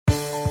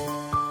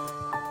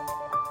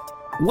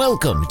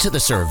Welcome to the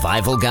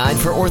Survival Guide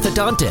for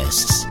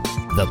Orthodontists,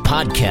 the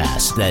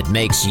podcast that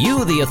makes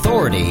you the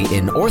authority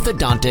in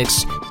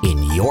orthodontics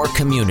in your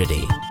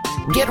community.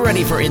 Get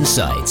ready for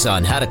insights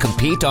on how to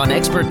compete on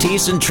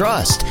expertise and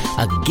trust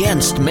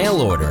against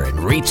mail order and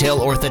retail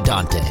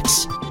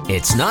orthodontics.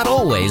 It's not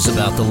always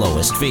about the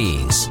lowest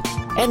fees.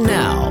 And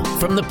now,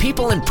 from the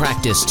People in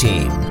Practice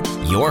team,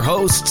 your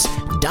hosts,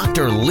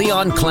 Dr.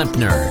 Leon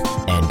Klempner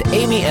and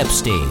Amy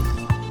Epstein.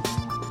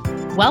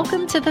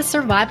 Welcome to the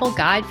Survival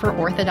Guide for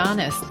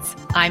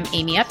Orthodontists. I'm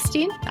Amy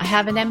Epstein. I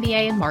have an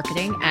MBA in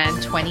marketing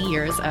and 20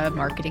 years of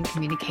marketing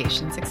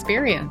communications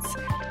experience.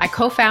 I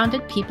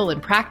co-founded People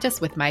in Practice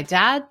with my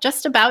dad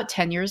just about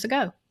 10 years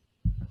ago.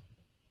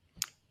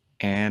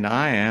 And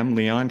I am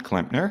Leon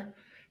Klempner,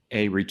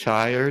 a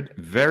retired,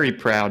 very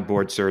proud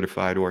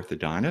board-certified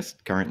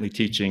orthodontist, currently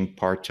teaching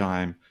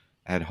part-time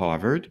at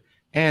Harvard,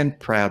 and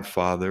proud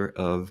father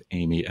of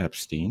Amy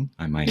Epstein,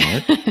 I might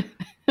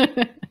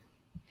add.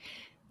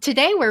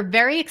 Today, we're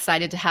very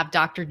excited to have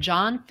Dr.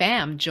 John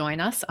Pham join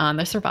us on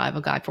the Survival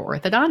Guide for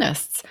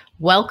Orthodontists.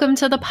 Welcome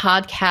to the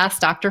podcast,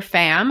 Dr.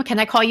 Pham. Can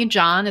I call you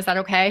John? Is that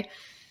okay?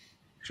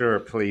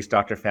 Sure, please.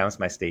 Dr. Pham's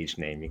my stage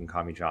name. You can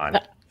call me John.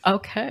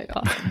 Okay,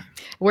 awesome.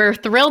 We're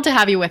thrilled to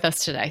have you with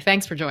us today.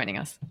 Thanks for joining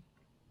us.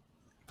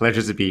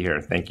 Pleasure to be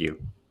here. Thank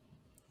you.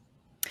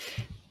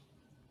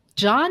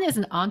 John is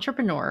an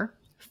entrepreneur,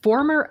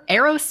 former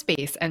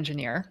aerospace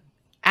engineer,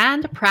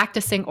 and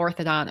practicing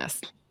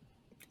orthodontist.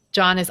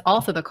 John is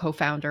also the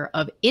co-founder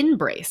of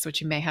InBrace, which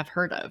you may have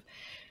heard of.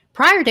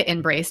 Prior to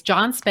InBrace,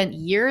 John spent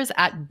years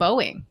at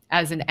Boeing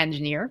as an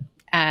engineer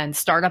and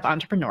startup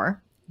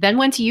entrepreneur, then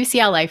went to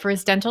UCLA for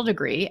his dental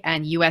degree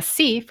and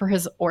USC for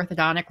his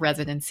orthodontic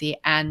residency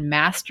and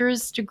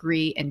master's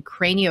degree in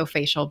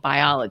craniofacial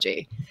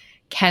biology.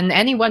 Can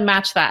anyone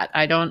match that?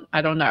 I don't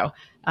know.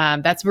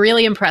 That's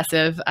really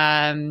impressive.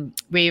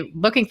 We're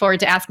looking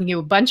forward to asking you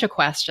a bunch of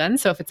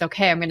questions. So if it's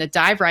okay, I'm going to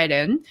dive right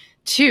in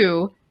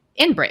to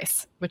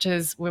InBrace, which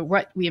is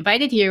what we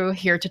invited you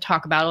here to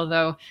talk about,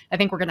 although I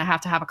think we're going to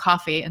have a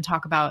coffee and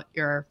talk about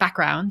your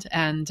background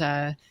and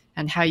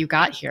how you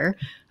got here.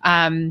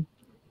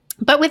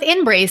 But with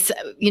InBrace,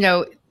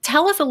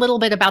 tell us a little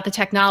bit about the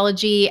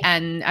technology.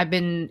 And I've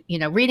been,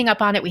 reading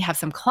up on it. We have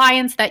some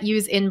clients that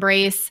use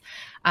InBrace,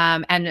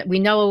 and we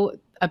know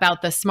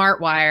about the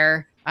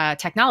SmartWire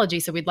technology.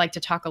 So we'd like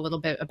to talk a little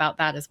bit about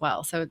that as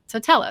well. So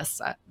tell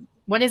us,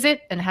 what is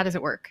it and how does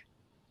it work?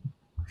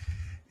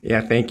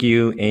 Yeah, thank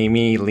you,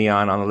 Amy,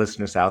 Leon, all the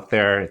listeners out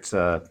there. It's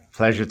a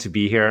pleasure to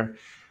be here.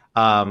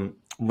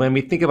 When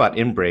we think about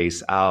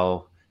InBrace,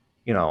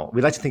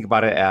 we like to think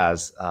about it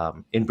as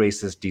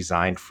InBrace is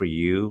designed for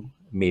you,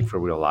 made for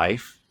real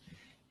life.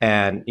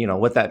 And,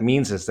 what that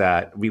means is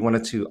that we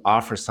wanted to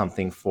offer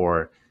something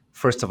for,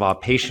 first of all,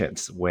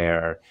 patients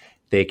where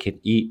they could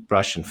eat,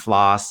 brush, and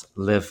floss,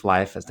 live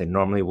life as they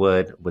normally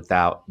would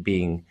without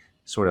being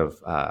sort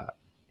of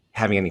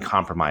having any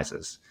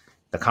compromises.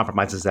 The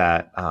compromises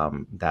that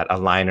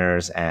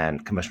aligners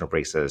and conventional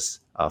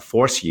braces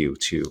force you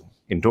to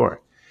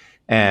endure.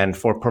 And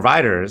for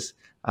providers,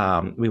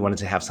 we wanted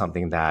to have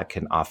something that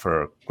can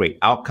offer great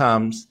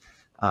outcomes,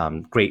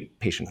 great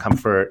patient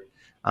comfort,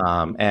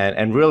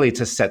 and really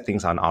to set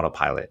things on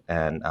autopilot.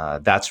 And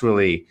that's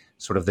really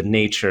sort of the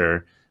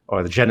nature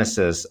or the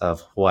genesis of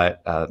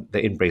what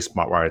the InBrace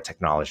SmartWire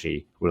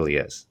technology really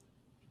is.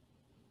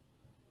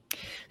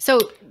 So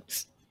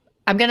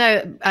I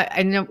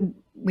know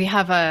we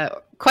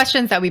have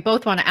questions that we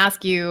both want to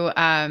ask you.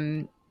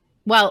 The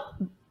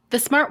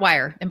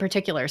SmartWire in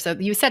particular. So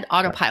you said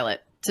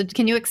autopilot. So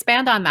can you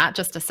expand on that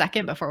just a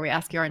second before we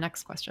ask you our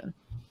next question?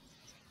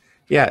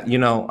 Yeah,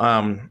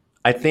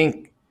 I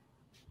think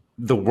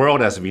the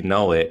world as we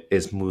know it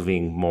is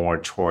moving more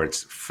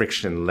towards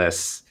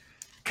frictionless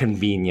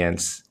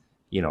convenience,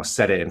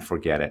 set it and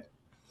forget it.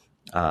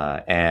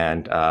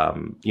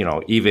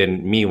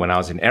 Even me, when I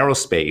was in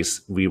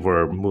aerospace, we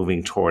were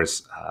moving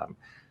towards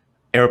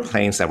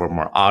airplanes that were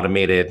more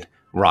automated,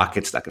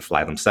 rockets that could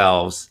fly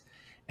themselves.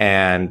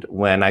 And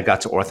when I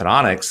got to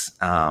orthodontics,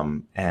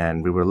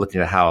 and we were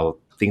looking at how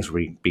things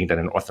were being done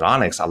in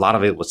orthodontics, a lot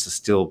of it was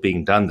still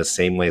being done the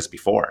same way as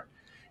before.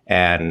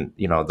 And,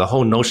 the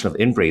whole notion of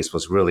InBrace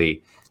was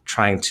really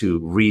trying to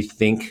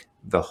rethink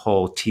the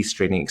whole teeth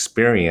straightening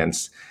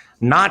experience,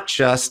 not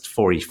just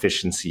for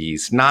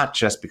efficiencies, not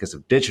just because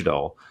of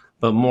digital,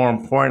 but more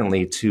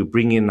importantly, to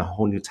bring in a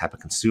whole new type of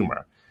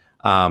consumer.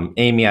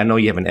 Amy, I know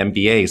you have an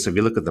MBA, so if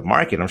you look at the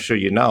market, I'm sure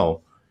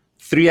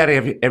 3 out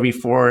of every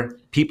 4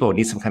 people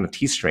need some kind of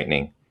teeth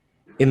straightening.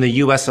 In the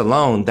US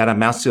alone, that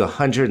amounts to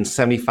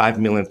 175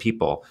 million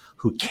people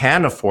who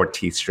can afford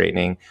teeth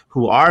straightening,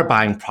 who are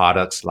buying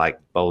products like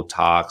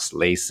Botox,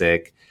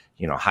 LASIK,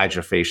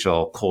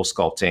 hydrofacial, cold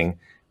sculpting,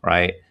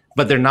 right?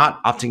 But they're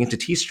not opting into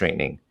teeth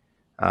straightening.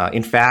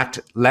 In fact,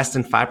 less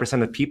than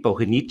 5% of people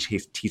who need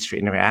teeth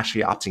straightening are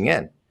actually opting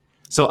in.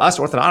 So us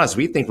orthodontists,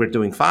 we think we're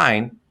doing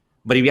fine.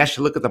 But if you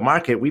actually look at the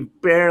market, we've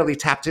barely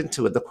tapped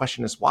into it. The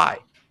question is why?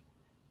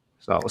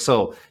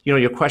 So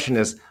your question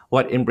is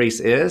what InBrace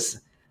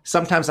is.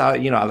 Sometimes I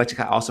like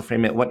to also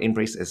frame it what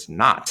InBrace is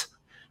not.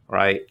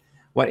 right?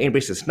 What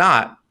InBrace is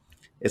not,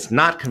 it's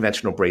not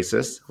conventional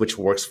braces, which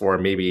works for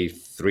maybe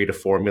 3 to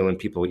 4 million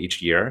people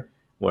each year,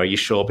 where you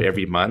show up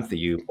every month,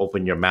 you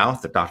open your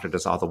mouth, the doctor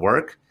does all the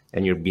work,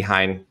 and you're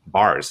behind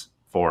bars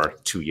for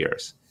 2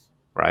 years,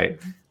 right?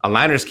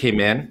 Aligners came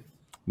in,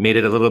 made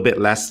it a little bit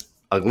less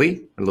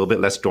ugly, a little bit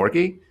less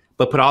dorky,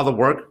 but put all the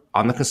work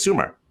on the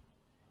consumer.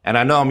 And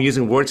I know I'm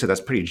using words here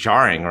that's pretty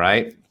jarring,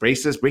 right?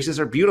 Braces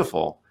are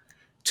beautiful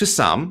to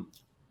some,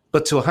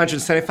 but to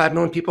 175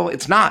 million people,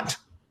 it's not,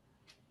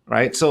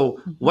 right?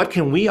 So what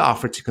can we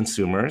offer to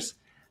consumers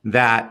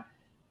that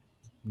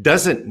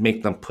doesn't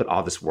make them put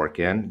all this work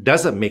in,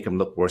 doesn't make them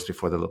look worse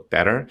before they look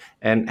better,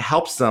 and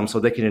helps them so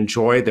they can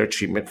enjoy their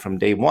treatment from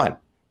day one,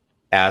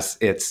 as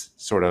it's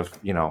sort of,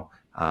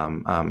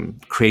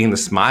 creating the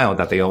smile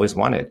that they always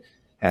wanted.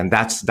 And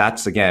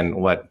that's again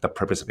what the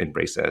purpose of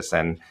InBrace is.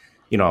 And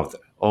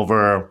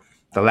over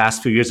the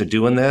last few years of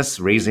doing this,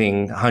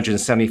 raising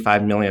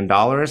 $175 million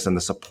and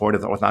the support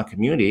of the orthodontic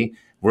community,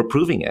 we're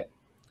proving it.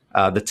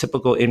 The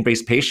typical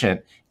InBrace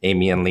patient,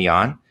 Amy and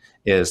Leon,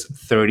 is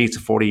 30 to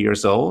 40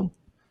 years old,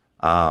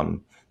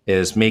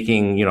 is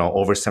making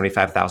over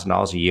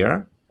 $75,000 a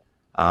year,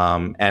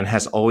 and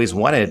has always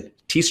wanted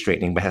teeth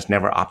straightening but has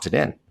never opted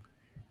in.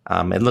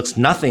 It looks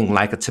nothing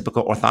like a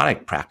typical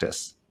orthodontic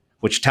practice,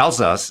 which tells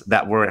us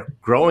that we're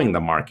growing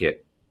the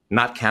market,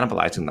 not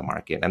cannibalizing the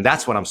market. And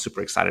that's what I'm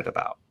super excited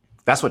about.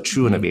 That's what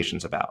true innovation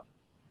is about.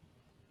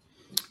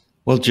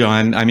 Well,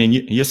 John, I mean,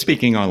 you're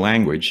speaking our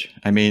language.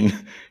 I mean,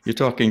 you're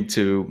talking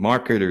to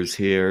marketers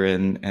here,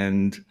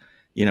 and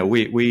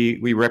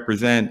we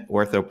represent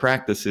ortho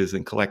practices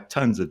and collect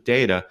tons of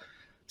data.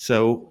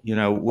 So,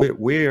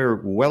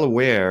 we're well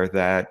aware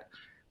that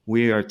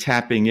we are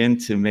tapping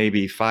into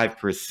maybe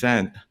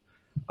 5%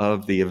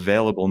 of the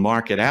available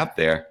market out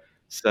there.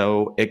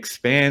 So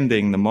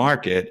expanding the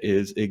market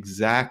is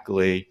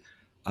exactly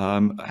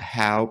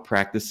how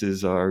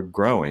practices are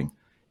growing.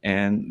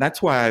 And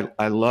that's why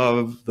I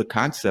love the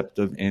concept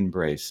of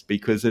InBrace,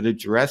 because it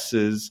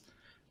addresses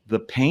the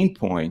pain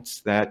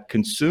points that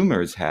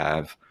consumers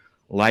have,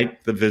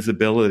 like the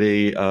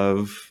visibility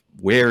of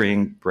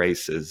wearing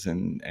braces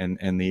and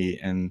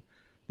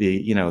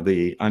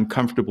the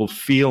uncomfortable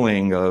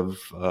feeling of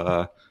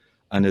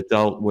an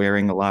adult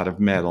wearing a lot of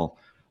metal.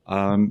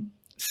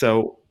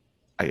 So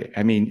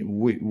I mean,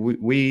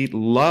 we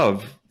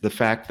love the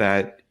fact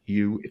that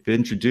you've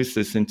introduced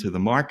this into the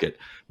market.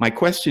 My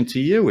question to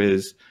you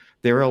is,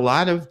 there are a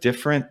lot of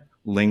different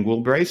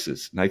lingual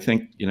braces, and I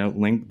think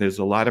there's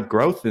a lot of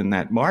growth in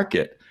that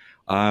market.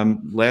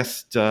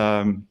 Last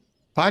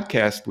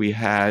podcast we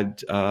had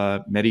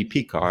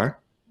Medipicar,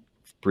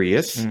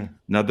 Brius,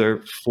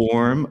 another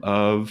form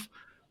of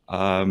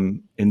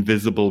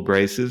invisible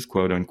braces,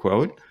 quote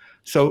unquote.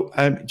 So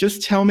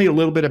just tell me a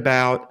little bit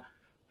about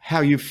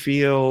how you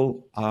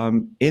feel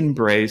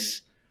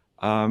InBrace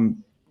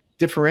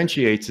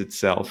differentiates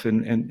itself,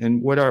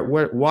 and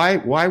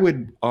why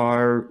would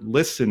our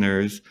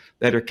listeners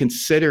that are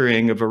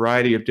considering a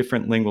variety of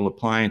different lingual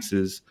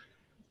appliances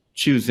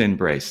choose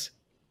InBrace?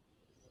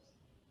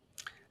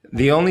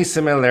 The only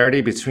similarity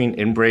between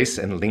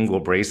InBrace and lingual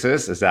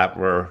braces is that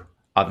we're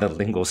on the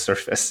lingual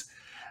surface.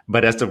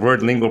 But as the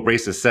word lingual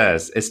braces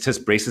says, it's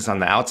just braces on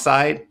the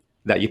outside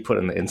that you put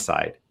on the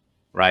inside,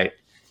 right?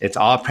 It's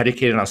all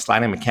predicated on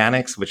sliding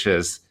mechanics, which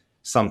is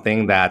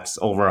something that's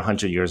over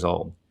 100 years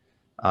old.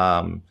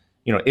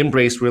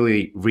 InBrace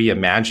really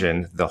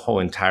reimagined the whole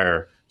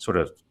entire sort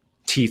of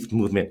teeth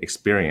movement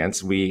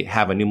experience. We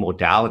have a new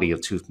modality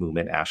of tooth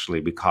movement,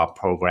 actually, we call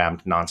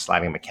programmed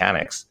non-sliding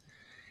mechanics.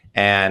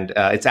 And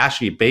it's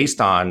actually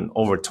based on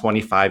over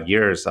 25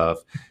 years of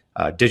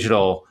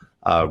digital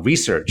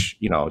research,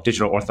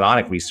 digital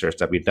orthodontic research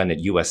that we've done at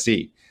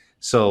USC.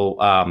 So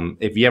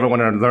if you ever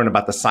want to learn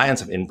about the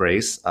science of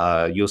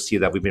InBrace, you'll see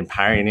that we've been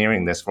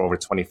pioneering this for over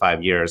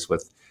 25 years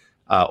with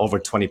over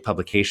 20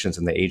 publications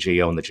in the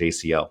AJO and the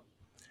JCO.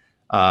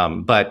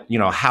 But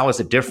how is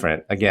it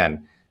different?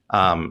 Again,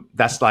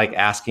 that's like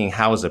asking,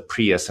 how is a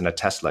Prius and a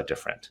Tesla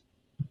different,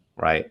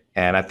 right?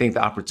 And I think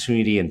the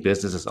opportunity in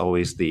business is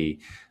always the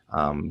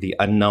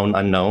unknown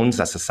unknowns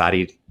that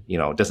society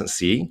doesn't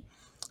see.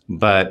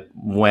 But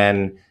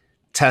when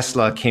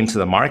Tesla came to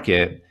the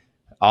market,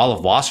 all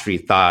of Wall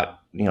Street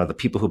thought, the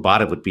people who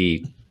bought it would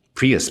be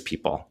Prius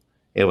people.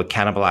 It would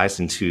cannibalize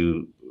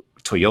into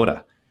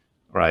Toyota,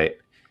 right?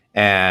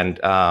 And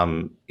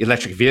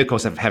electric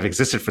vehicles have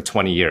existed for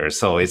 20 years.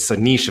 So it's a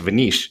niche of a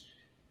niche.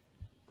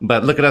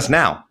 But look at us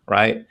now,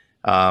 right?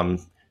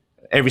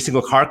 Every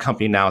single car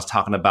company now is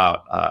talking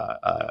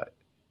about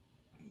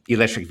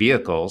electric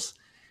vehicles.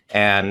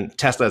 And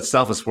Tesla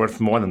itself is worth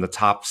more than the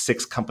top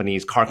 6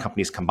 car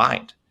companies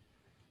combined.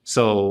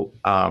 So,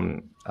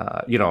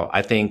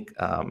 I think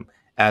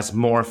as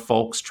more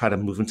folks try to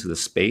move into the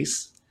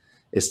space,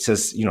 it's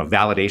just,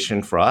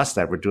 validation for us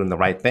that we're doing the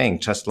right thing.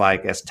 Just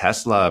like as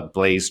Tesla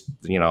blazed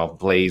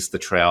the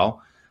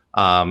trail,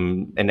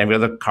 and every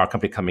other car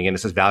company coming in,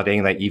 it's just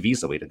validating that EV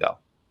is the way to go.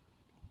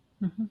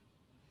 Mm-hmm.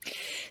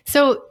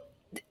 So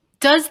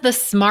Does the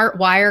smart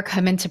wire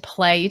come into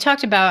play? You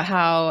talked about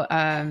how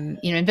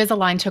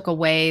Invisalign took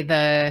away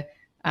the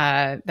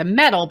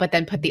metal, but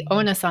then put the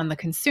onus on the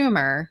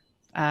consumer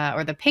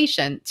or the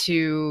patient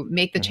to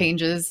make the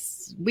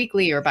changes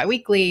weekly or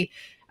biweekly.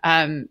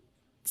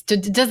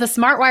 Does the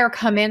smart wire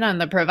come in on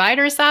the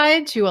provider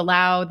side to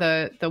allow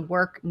the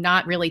work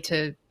not really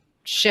to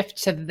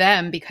shift to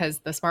them because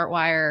the smart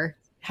wire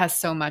has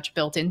so much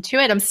built into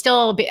it? I'm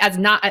still,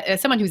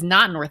 as someone who's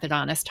not an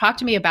orthodontist, talk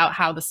to me about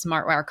how the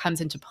smart wire comes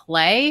into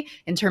play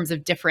in terms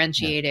of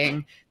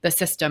differentiating the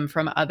system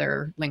from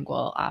other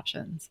lingual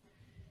options.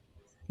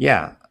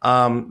 Yeah.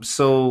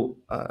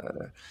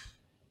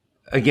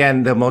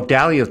 Again, the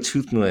modality of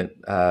tooth movement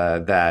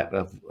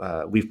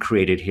that we've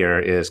created here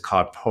is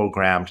called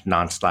programmed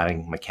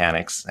non-sliding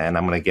mechanics. And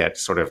I'm going to get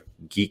sort of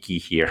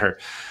geeky here,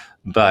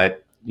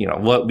 but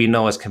what we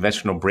know as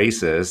conventional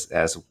braces,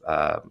 as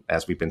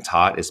we've been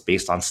taught, is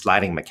based on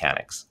sliding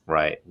mechanics,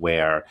 right?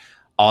 Where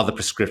all the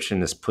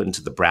prescription is put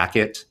into the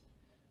bracket,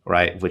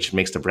 right? Which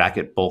makes the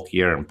bracket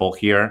bulkier and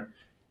bulkier.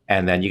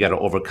 And then you got to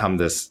overcome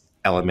this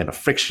element of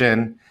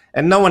friction.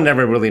 And no one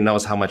ever really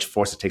knows how much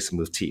force it takes to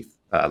move teeth.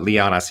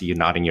 Leon, I see you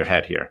nodding your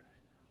head here,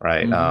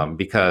 right? Mm-hmm.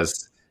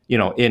 Because,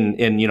 in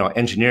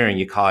engineering,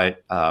 you call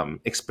it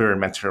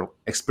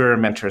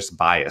experimenter's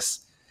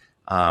bias.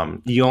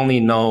 You only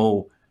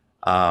know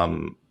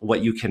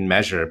what you can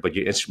measure, but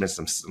your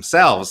instruments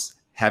themselves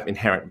have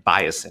inherent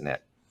bias in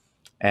it.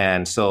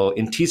 And so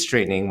in teeth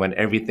straightening, when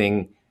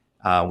everything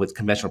with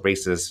conventional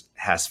braces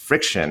has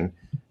friction,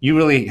 you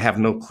really have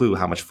no clue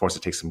how much force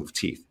it takes to move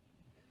teeth.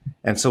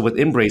 And so with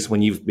InBrace,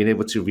 when you've been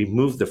able to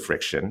remove the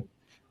friction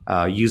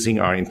using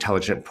our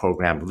intelligent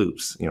programmed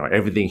loops,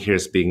 everything here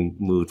is being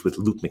moved with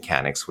loop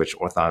mechanics, which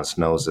orthodontist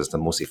knows is the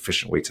most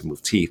efficient way to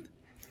move teeth.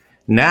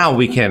 Now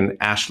we can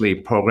actually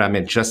program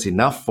in just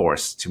enough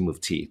force to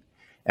move teeth.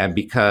 And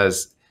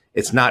because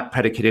it's not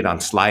predicated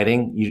on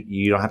sliding,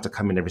 you don't have to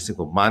come in every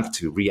single month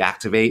to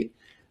reactivate.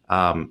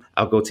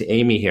 I'll go to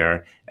Amy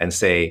here and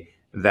say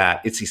that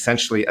it's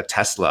essentially a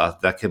Tesla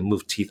that can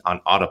move teeth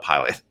on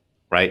autopilot,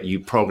 right? You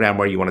program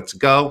where you want it to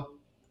go,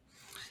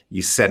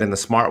 you set in the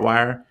smart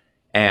wire,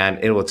 and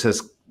it will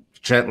just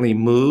gently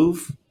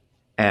move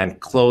and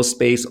close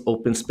space,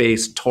 open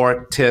space,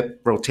 torque, tip,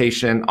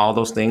 rotation, all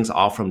those things,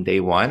 all from day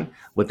one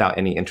without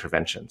any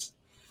interventions.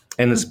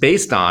 And it's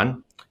based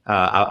on,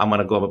 I'm going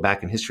to go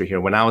back in history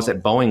here. When I was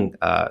at Boeing,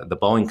 the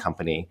Boeing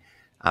company,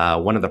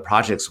 one of the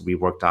projects we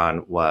worked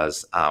on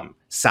was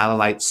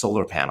satellite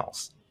solar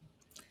panels.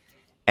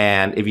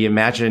 And if you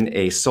imagine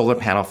a solar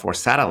panel for a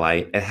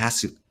satellite, it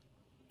has to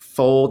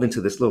fold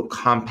into this little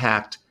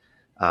compact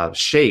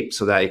shape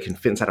so that it can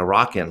fit inside a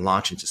rocket and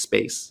launch into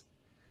space.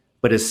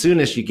 But as soon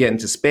as you get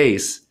into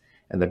space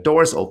and the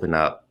doors open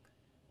up,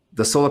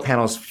 the solar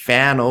panels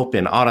fan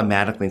open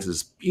automatically into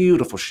this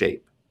beautiful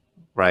shape,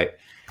 right?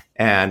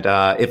 And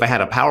if I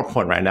had a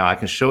PowerPoint right now, I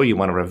can show you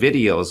one of our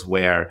videos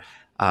where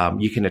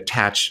you can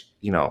attach,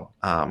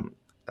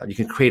 you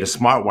can create a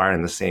smart wire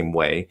in the same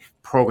way,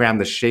 program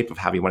the shape of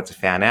how you want it to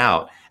fan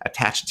out,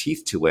 attach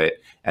teeth to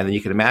it, and then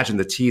you can imagine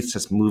the teeth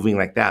just moving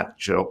like that,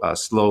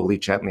 slowly,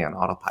 gently on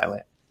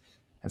autopilot.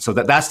 And so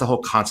that's the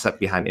whole concept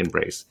behind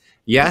InBrace.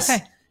 Yes,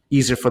 okay.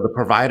 Easier for the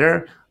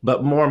provider,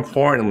 but more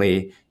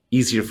importantly,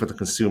 easier for the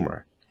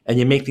consumer. And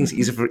you make things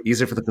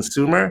easier for the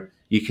consumer,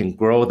 you can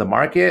grow the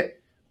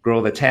market,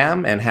 grow the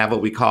TAM, and have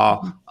what we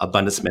call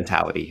abundance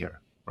mentality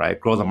here, right?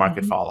 Grow the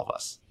market for all of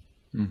us.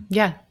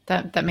 Yeah,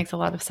 that makes a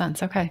lot of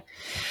sense. Okay.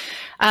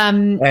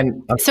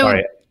 And I'm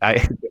sorry,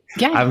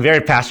 I'm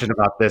very passionate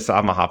about this, so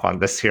I'm gonna hop on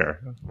this here,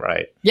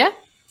 right? Yeah.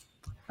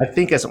 I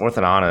think as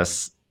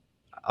orthodontists,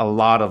 a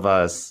lot of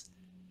us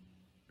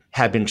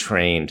have been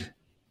trained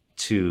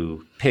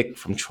to pick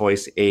from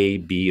choice A,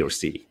 B, or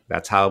C.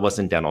 That's how it was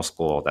in dental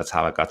school. That's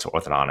how I got to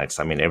orthodontics.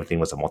 I mean, everything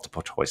was a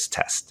multiple choice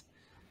test.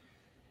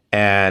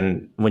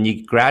 And when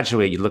you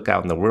graduate, you look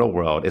out in the real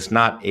world, it's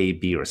not A,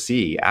 B, or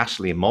C.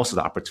 Actually, most of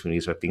the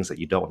opportunities are things that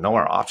you don't know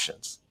are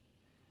options,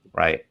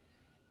 right?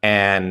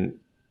 And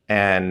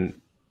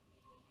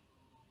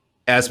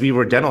as we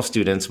were dental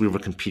students, we were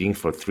competing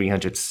for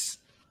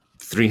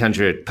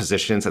 300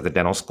 positions at the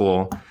dental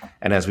school.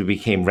 And as we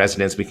became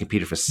residents, we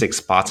competed for 6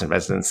 spots in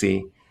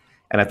residency.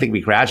 And I think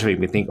we graduate,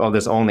 we think,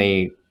 there's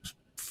only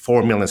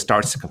 4 million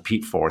starts to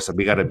compete for. So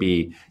we got to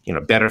be,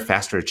 better,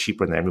 faster,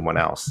 cheaper than everyone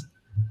else,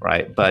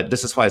 right? But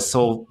this is why it's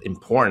so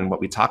important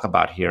what we talk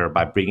about here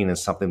by bringing in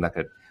something that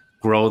could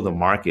grow the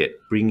market,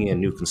 bringing in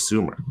a new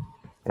consumer,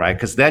 right?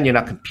 Because then you're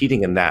not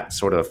competing in that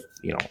sort of,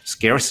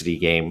 scarcity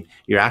game.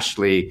 You're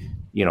actually,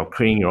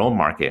 creating your own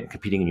market and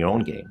competing in your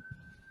own game.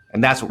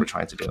 And that's what we're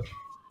trying to do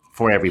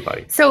for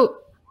everybody. So,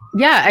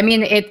 yeah, I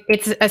mean,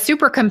 it's a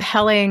super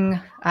compelling,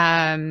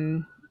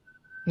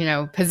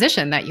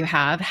 position that you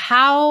have.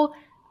 How,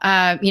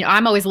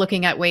 I'm always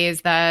looking at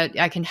ways that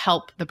I can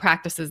help the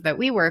practices that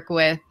we work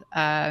with,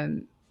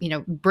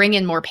 bring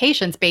in more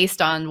patients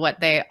based on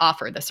what they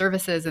offer, the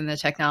services and the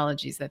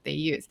technologies that they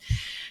use.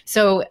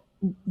 So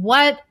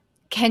what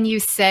can you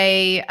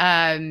say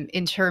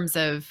in terms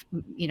of,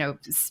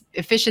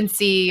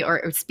 efficiency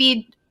or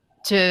speed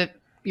to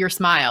your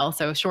smile?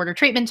 So shorter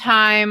treatment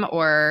time,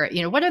 or,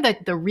 what are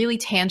the really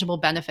tangible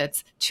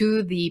benefits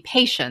to the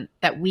patient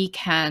that we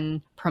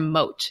can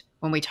promote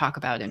when we talk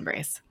about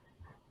InBrace?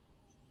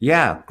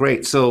 Yeah,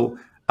 great. So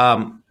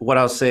what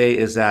I'll say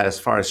is that as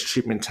far as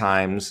treatment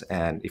times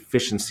and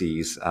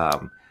efficiencies,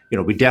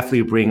 we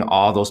definitely bring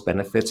all those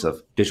benefits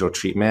of digital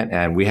treatment,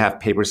 and we have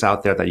papers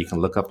out there that you can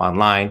look up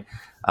online.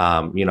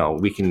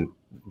 We can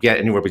get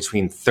anywhere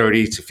between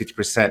 30 to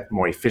 50%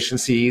 more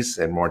efficiencies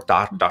and more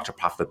doctor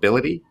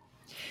profitability.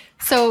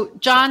 So,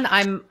 John,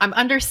 I'm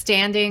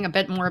understanding a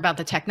bit more about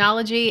the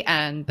technology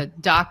and the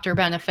doctor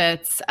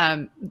benefits,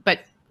 but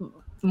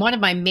one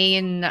of my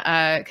main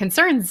but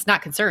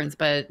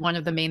one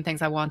of the main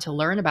things I want to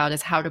learn about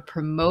is how to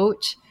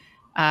promote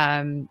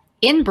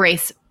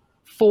InBrace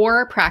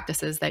for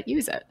practices that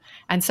use it.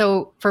 And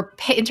so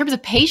in terms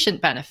of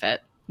patient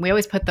benefit, we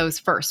always put those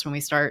first when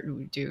we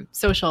do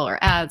social or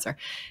ads. Or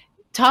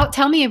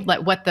tell me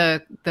what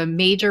the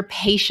major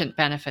patient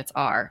benefits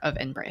are of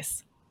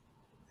InBrace.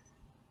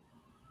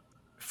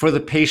 For the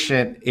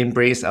patient,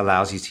 InBrace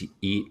allows you to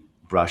eat,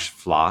 brush,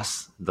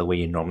 floss the way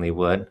you normally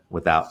would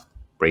without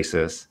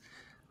braces.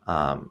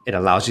 It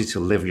allows you to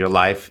live your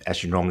life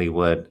as you normally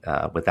would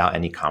without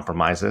any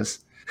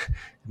compromises.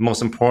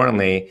 Most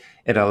importantly,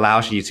 it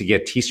allows you to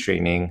get teeth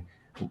straightening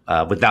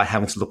without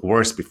having to look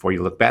worse before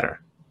you look better.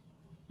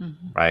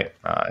 Mm-hmm. Right?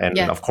 And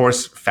of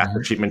course,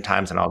 faster treatment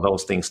times and all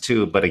those things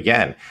too. But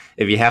again,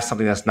 if you have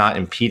something that's not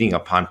impeding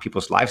upon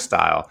people's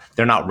lifestyle,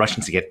 they're not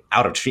rushing to get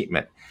out of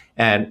treatment.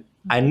 And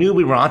I knew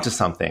we were onto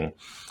something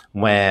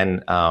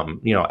when,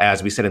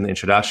 as we said in the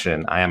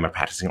introduction, I am a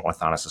practicing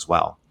orthodontist as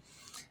well.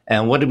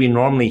 And what do we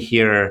normally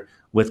hear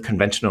with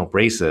conventional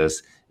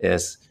braces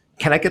is,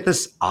 can I get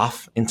this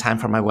off in time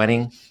for my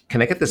wedding?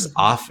 Can I get this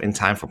off in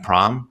time for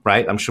prom?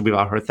 Right? I'm sure we've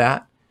all heard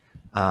that.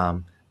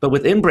 But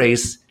with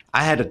InBrace,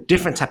 I had a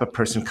different type of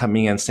person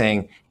coming in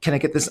saying, can I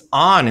get this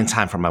on in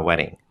time for my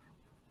wedding?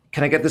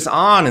 Can I get this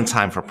on in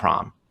time for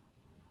prom?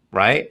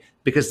 Right?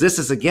 Because this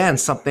is, again,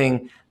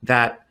 something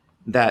that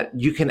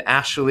you can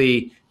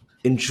actually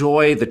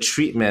enjoy the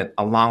treatment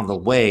along the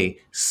way,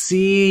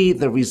 see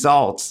the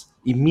results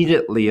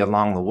immediately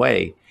along the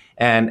way.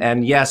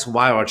 And yes,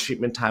 while our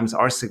treatment times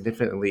are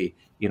significantly,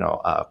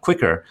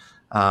 quicker,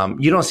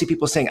 you don't see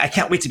people saying, I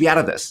can't wait to be out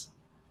of this.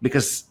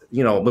 Because,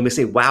 when we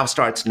say wow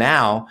starts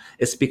now,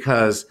 it's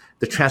because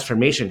the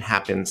transformation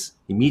happens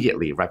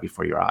immediately right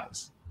before your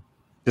eyes.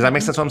 Does that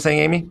make sense what I'm saying,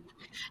 Amy?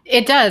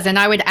 It does. And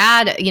I would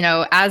add,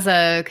 as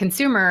a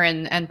consumer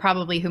and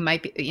probably who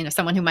might be,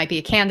 someone who might be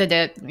a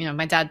candidate,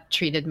 my dad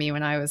treated me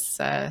when I was,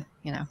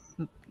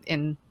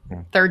 in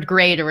third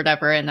grade or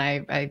whatever. And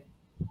I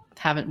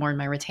haven't worn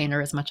my retainer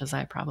as much as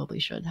I probably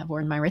should have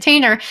worn my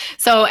retainer.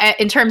 So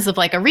in terms of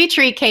like a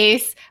retreat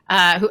case,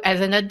 who as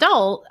an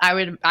adult,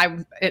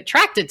 I'm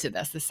attracted to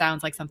this. This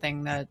sounds like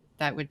something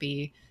that would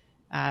be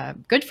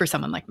good for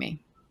someone like me.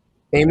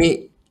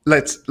 Amy,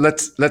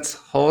 let's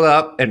hold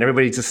up and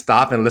everybody just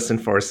stop and listen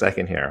for a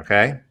second here,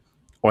 okay?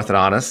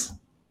 Orthodontists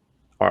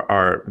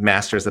are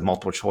masters of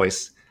multiple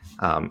choice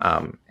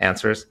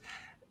answers.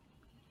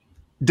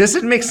 Does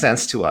it make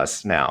sense to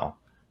us now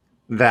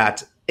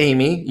that,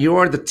 Amy, you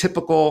are the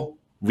typical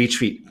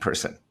retreat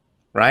person,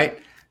 right?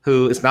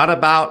 Who is not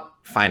about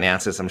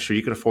finances. I'm sure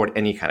you can afford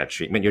any kind of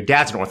treatment. Your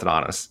dad's an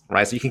orthodontist,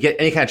 right? So you can get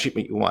any kind of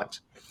treatment you want.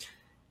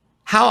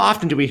 How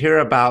often do we hear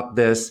about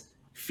this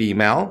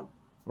female,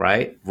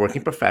 right,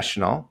 working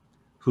professional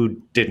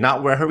who did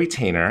not wear her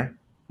retainer,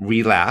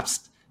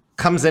 relapsed,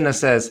 comes in and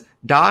says,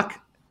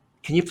 Doc,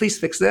 can you please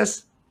fix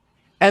this?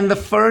 And the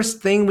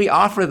first thing we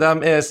offer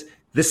them is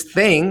this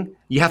thing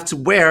you have to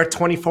wear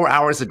 24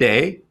 hours a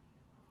day.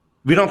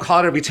 We don't call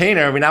it a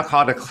retainer. We now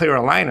call it a clear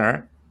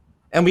aligner,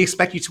 and we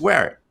expect you to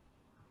wear it.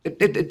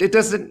 It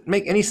doesn't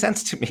make any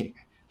sense to me,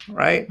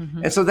 right?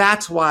 Mm-hmm. And so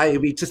that's why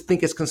we just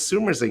think as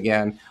consumers,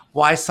 again,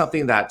 why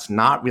something that's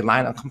not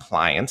reliant on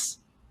compliance,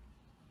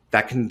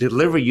 that can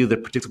deliver you the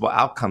predictable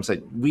outcomes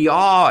that we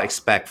all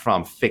expect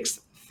from fixed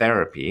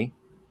therapy,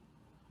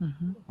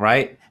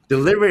 right?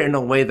 Deliver it in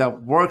a way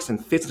that works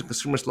and fits the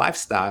consumer's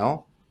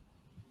lifestyle.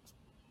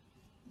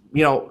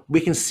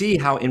 We can see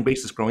how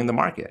InBrace is growing the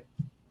market.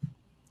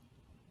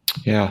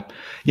 Yeah.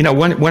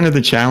 One of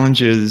the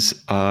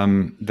challenges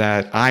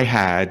that I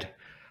had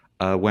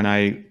when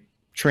I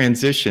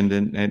transitioned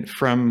and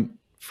from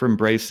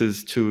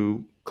braces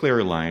to clear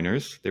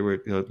aligners,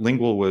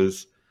 lingual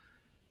was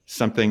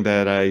something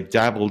that I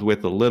dabbled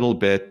with a little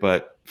bit,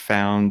 but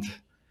found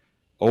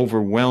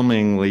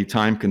overwhelmingly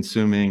time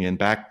consuming and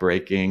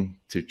backbreaking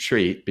to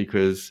treat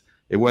because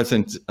it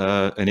wasn't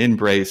an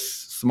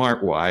InBrace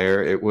smart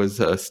wire. It was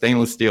a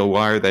stainless steel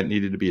wire that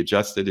needed to be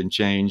adjusted and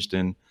changed.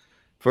 And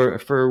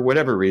for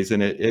whatever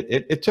reason,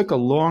 it took a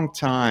long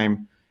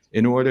time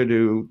in order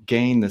to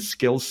gain the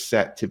skill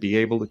set to be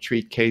able to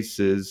treat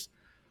cases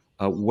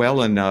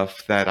well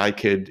enough that I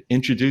could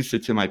introduce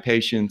it to my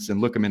patients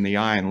and look them in the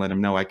eye and let them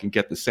know I can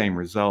get the same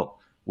result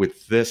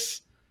with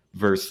this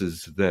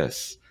versus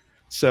this.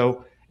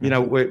 So,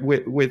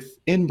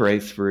 with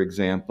InBrace, for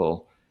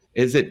example,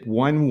 is it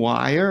one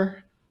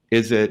wire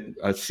Is it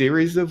a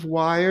series of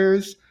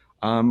wires?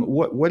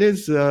 What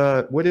is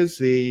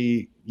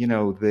the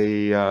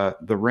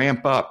the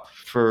ramp up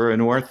for an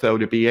ortho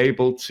to be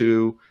able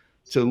to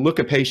look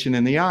a patient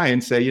in the eye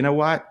and say, you know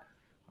what,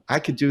 I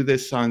could do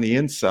this on the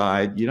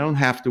inside. You don't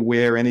have to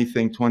wear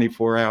anything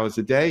 24 hours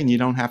a day, and you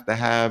don't have to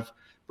have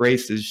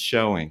braces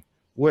showing.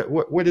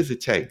 What does it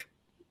take?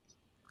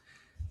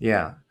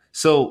 Yeah.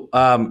 So,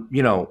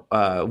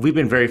 we've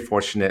been very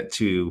fortunate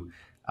to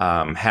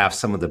have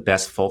some of the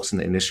best folks in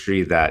the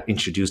industry that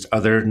introduced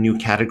other new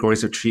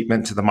categories of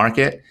treatment to the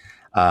market.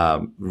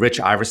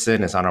 Rich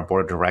Iverson is on our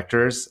board of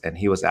directors, and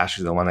he was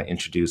actually the one that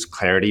introduced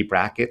Clarity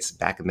brackets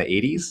back in the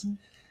 80s,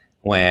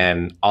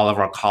 when all of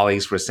our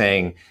colleagues were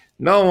saying,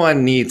 no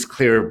one needs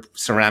clear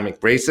ceramic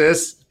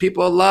braces.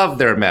 People love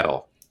their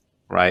metal,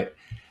 right?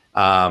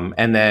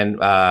 And then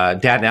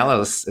Dan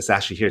Ellis is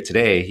actually here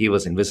today. He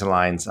was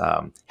Invisalign's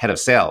head of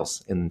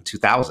sales in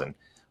 2000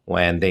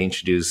 when they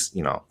introduced,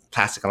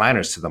 plastic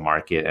aligners to the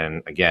market.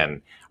 And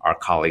again, our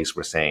colleagues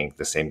were saying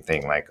the same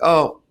thing, like,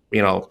 oh,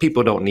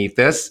 people don't need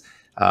this.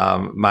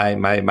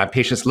 My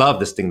patients love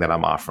this thing that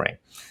I'm offering.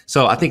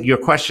 So I think your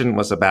question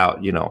was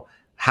about,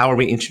 how are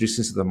we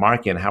introducing this to the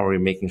market, and how are we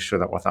making sure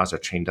that orthodontists are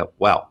trained up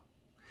well?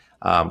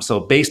 So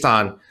based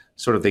on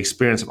sort of the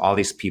experience of all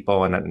these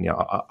people and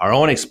our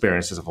own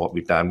experiences of what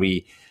we've done,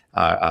 we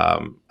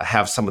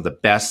have some of the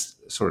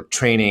best sort of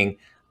training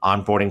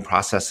onboarding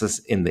processes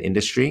in the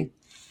industry.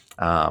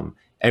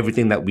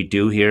 Everything that we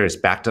do here is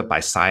backed up by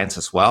science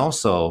as well.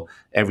 So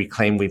every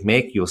claim we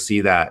make, you'll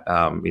see that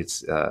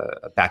it's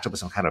backed up with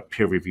some kind of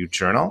peer-reviewed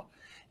journal.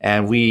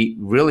 And we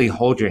really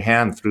hold your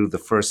hand through the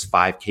first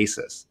 5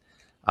 cases,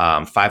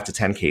 5 to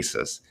 10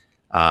 cases.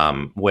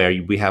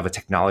 Where we have a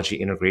technology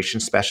integration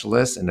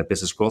specialist and a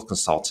business growth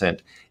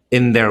consultant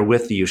in there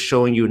with you,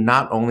 showing you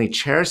not only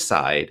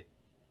chairside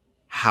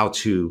how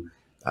to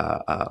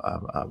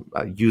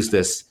use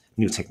this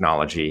new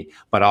technology,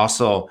 but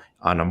also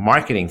on a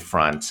marketing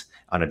front,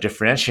 on a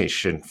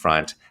differentiation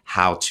front,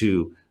 how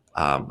to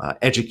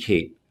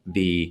educate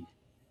the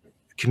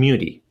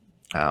community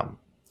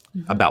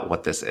about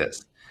what this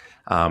is.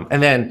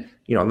 And then,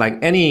 like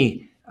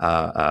any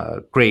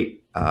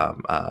great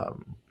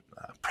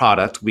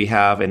product, we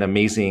have an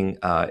amazing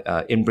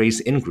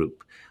InBrace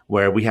in-group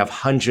where we have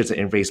hundreds of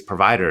InBrace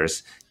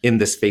providers in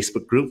this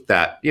Facebook group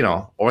that,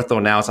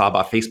 Ortho now is all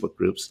about Facebook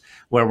groups,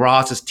 where we're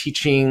all just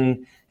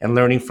teaching and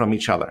learning from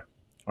each other,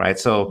 right?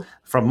 So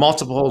from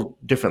multiple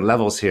different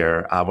levels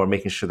here, we're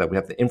making sure that we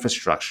have the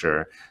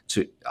infrastructure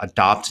to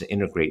adopt and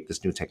integrate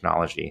this new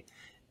technology.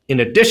 In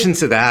addition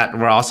to that,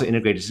 we're also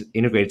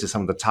integrated to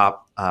some of the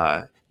top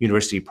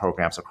university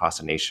programs across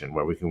the nation,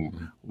 where we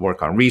can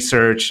work on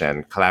research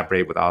and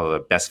collaborate with all of the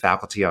best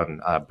faculty on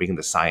bringing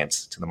the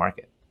science to the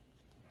market.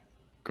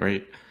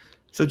 Great.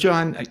 So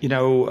John,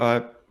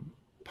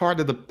 part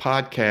of the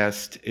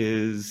podcast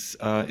is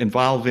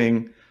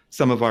involving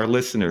some of our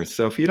listeners.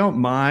 So if you don't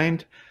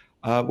mind,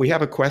 we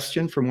have a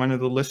question from one of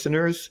the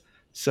listeners.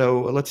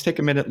 So let's take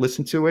a minute,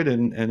 listen to it,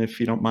 and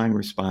if you don't mind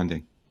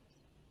responding.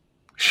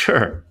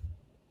 Sure.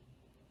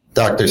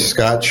 Dr.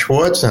 Scott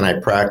Schwartz, and I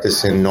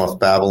practice in North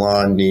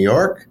Babylon, New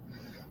York.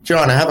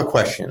 John, I have a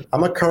question.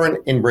 I'm a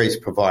current InBrace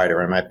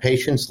provider, and my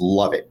patients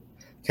love it.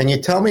 Can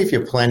you tell me if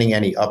you're planning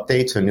any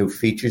updates or new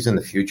features in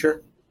the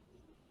future?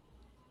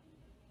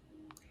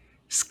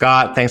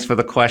 Scott, thanks for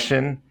the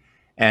question.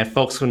 And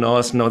folks who know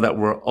us know that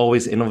we're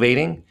always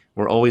innovating.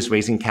 We're always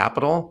raising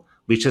capital.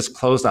 We just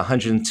closed a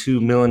 $102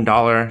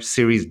 million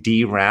Series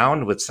D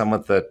round with some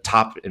of the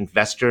top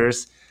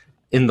investors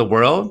in the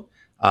world,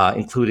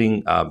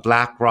 including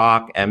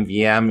BlackRock,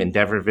 MVM,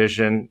 Endeavor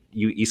Vision.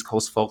 You East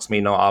Coast folks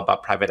may know all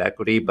about private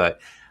equity,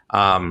 but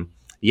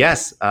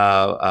yes,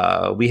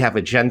 we have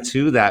a Gen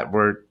 2 that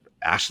we're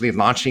actually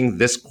launching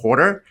this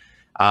quarter,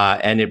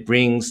 and it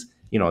brings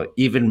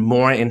even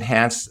more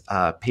enhanced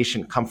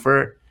patient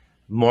comfort,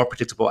 more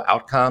predictable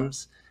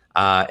outcomes,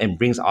 and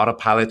brings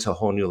autopilot to a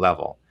whole new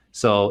level.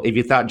 So if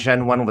you thought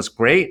Gen 1 was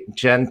great,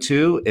 Gen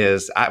 2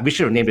 is, we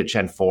should have named it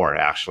Gen 4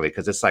 actually,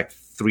 because it's like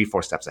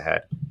 3-4 steps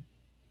ahead.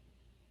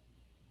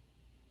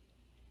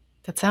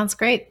 That sounds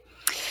great.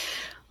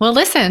 Well,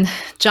 listen,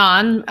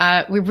 John,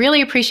 we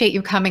really appreciate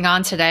you coming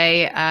on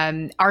today.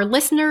 Our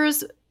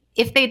listeners,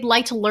 if they'd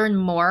like to learn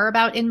more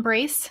about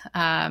InBrace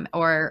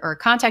or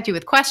contact you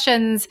with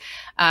questions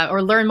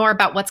or learn more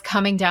about what's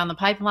coming down the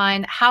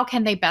pipeline, how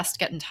can they best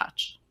get in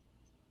touch?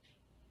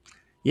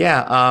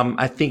 Yeah,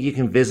 I think you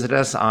can visit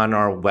us on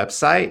our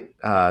website.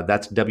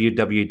 That's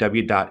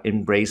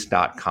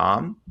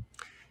www.inbrace.com.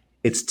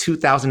 It's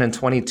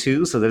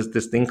 2022, so there's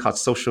this thing called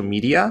social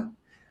media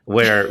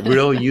where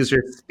real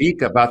users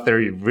speak about their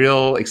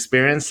real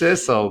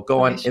experiences. So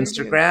go on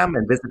Instagram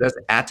and visit us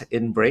at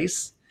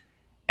InBrace,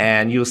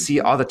 and you'll see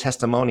all the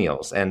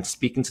testimonials. And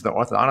speaking to the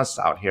orthodontists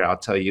out here, I'll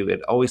tell you,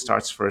 it always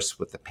starts first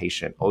with the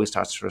patient, always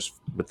starts first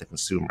with the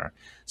consumer.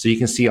 So you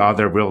can see all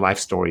their real life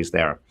stories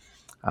there.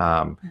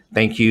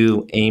 Thank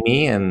you,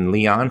 Amy and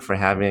Leon, for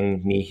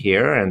having me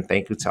here. And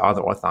thank you to all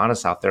the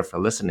orthodontists out there for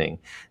listening.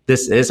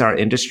 This is our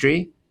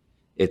industry.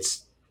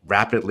 It's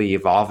rapidly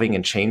evolving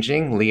and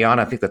changing. Leon,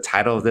 I think the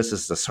title of this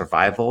is The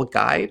Survival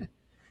Guide.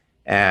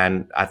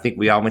 And I think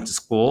we all went to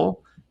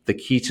school. The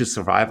key to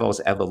survival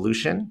is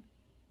evolution,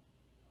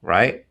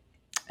 right?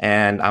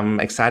 And I'm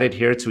excited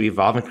here to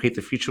evolve and create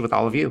the future with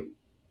all of you.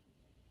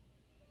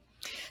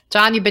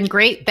 John, you've been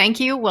great. Thank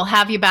you. We'll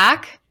have you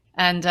back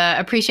and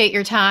appreciate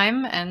your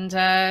time.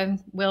 And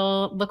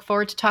we'll look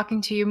forward to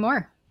talking to you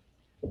more.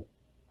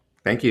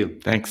 Thank you.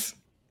 Thanks.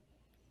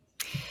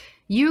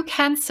 You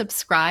can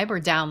subscribe or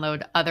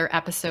download other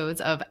episodes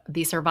of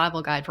The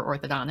Survival Guide for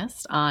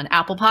Orthodontists on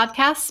Apple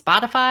Podcasts,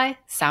 Spotify,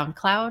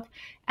 SoundCloud,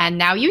 and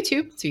now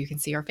YouTube, so you can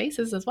see our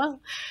faces as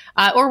well,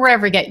 or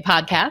wherever you get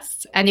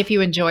podcasts. And if you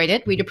enjoyed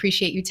it, we'd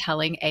appreciate you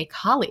telling a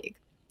colleague.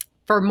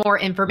 For more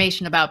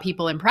information about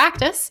People in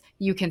Practice,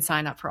 you can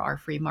sign up for our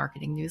free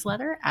marketing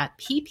newsletter at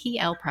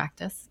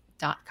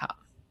pplpractice.com.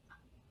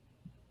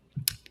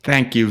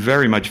 Thank you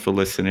very much for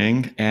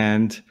listening.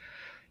 And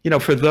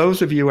for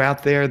those of you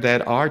out there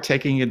that are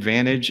taking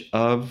advantage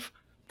of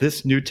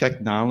this new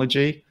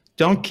technology,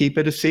 don't keep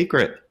it a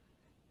secret.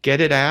 Get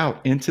it out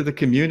into the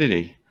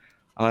community.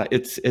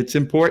 It's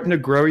important to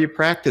grow your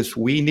practice.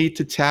 We need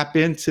to tap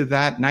into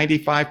that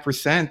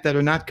 95% that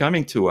are not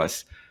coming to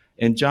us.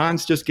 And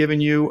John's just given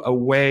you a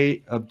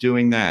way of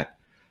doing that.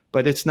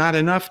 But it's not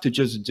enough to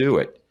just do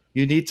it.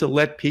 You need to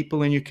let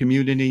people in your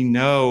community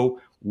know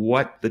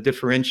what the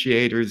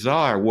differentiators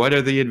are. What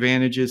are the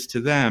advantages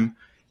to them?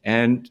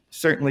 And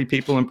certainly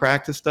People in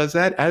Practice does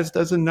that, as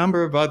does a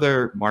number of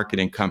other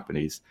marketing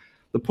companies.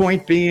 The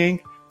point being,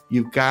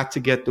 you've got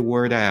to get the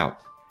word out.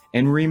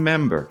 And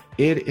remember,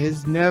 it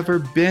has never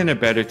been a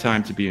better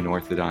time to be an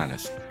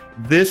orthodontist.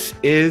 This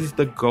is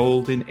the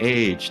golden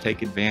age.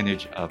 Take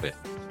advantage of it.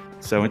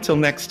 So until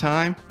next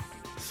time,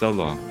 so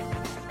long.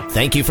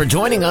 Thank you for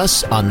joining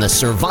us on The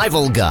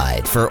Survival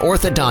Guide for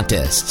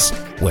Orthodontists,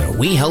 where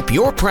we help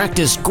your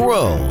practice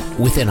grow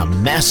within a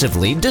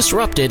massively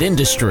disrupted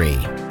industry.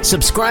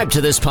 Subscribe to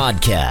this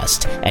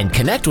podcast and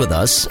connect with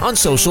us on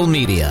social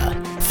media.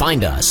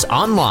 Find us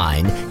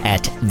online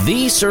at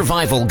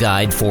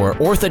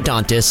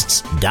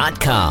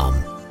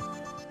thesurvivalguidefororthodontists.com.